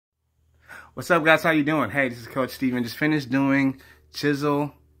What's up, guys? How you doing? Hey, this is Coach Steven. Just finished doing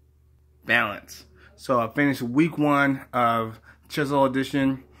Chisel balance. So I finished week 1 of Chisel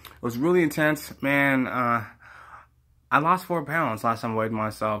edition. It was really intense, man. I lost 4 pounds last time I weighed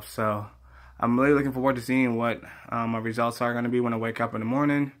myself, so I'm really looking forward to seeing what my results are going to be when I wake up in the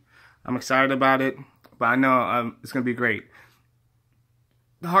morning. I'm excited about it, but I know it's going to be great.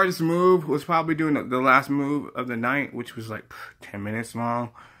 The hardest move was probably doing the last move of the night, which was like 10 minutes long.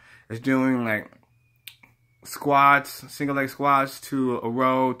 It's doing like squats, single leg squats to a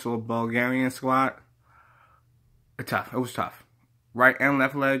row to a Bulgarian squat. It was tough. Right and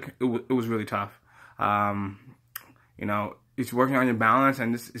left leg, it was really tough. You know, it's working on your balance,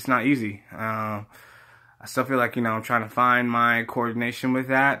 and it's not easy. I still feel like, I'm trying to find my coordination with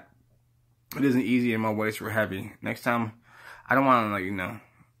that. It isn't easy, and my weights were heavy. Next time, I don't want to,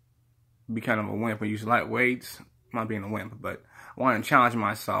 be kind of a wimp and use light weights. I'm not being a wimp, but I want to challenge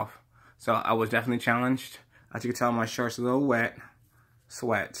myself. So I was definitely challenged. As you can tell, my shirt's a little wet,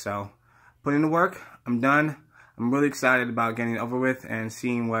 sweat. So put in the work. I'm done. I'm really excited about getting it over with and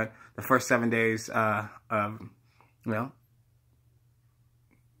seeing what the first 7 days of,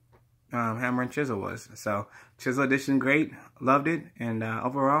 hammer and chisel was. So Chisel edition, great. Loved it. And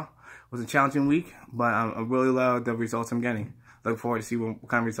overall, it was a challenging week, but I really love the results I'm getting. Look forward to see what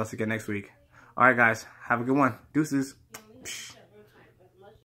kind of results I get next week. All right, guys. Have a good one. Deuces. Psh.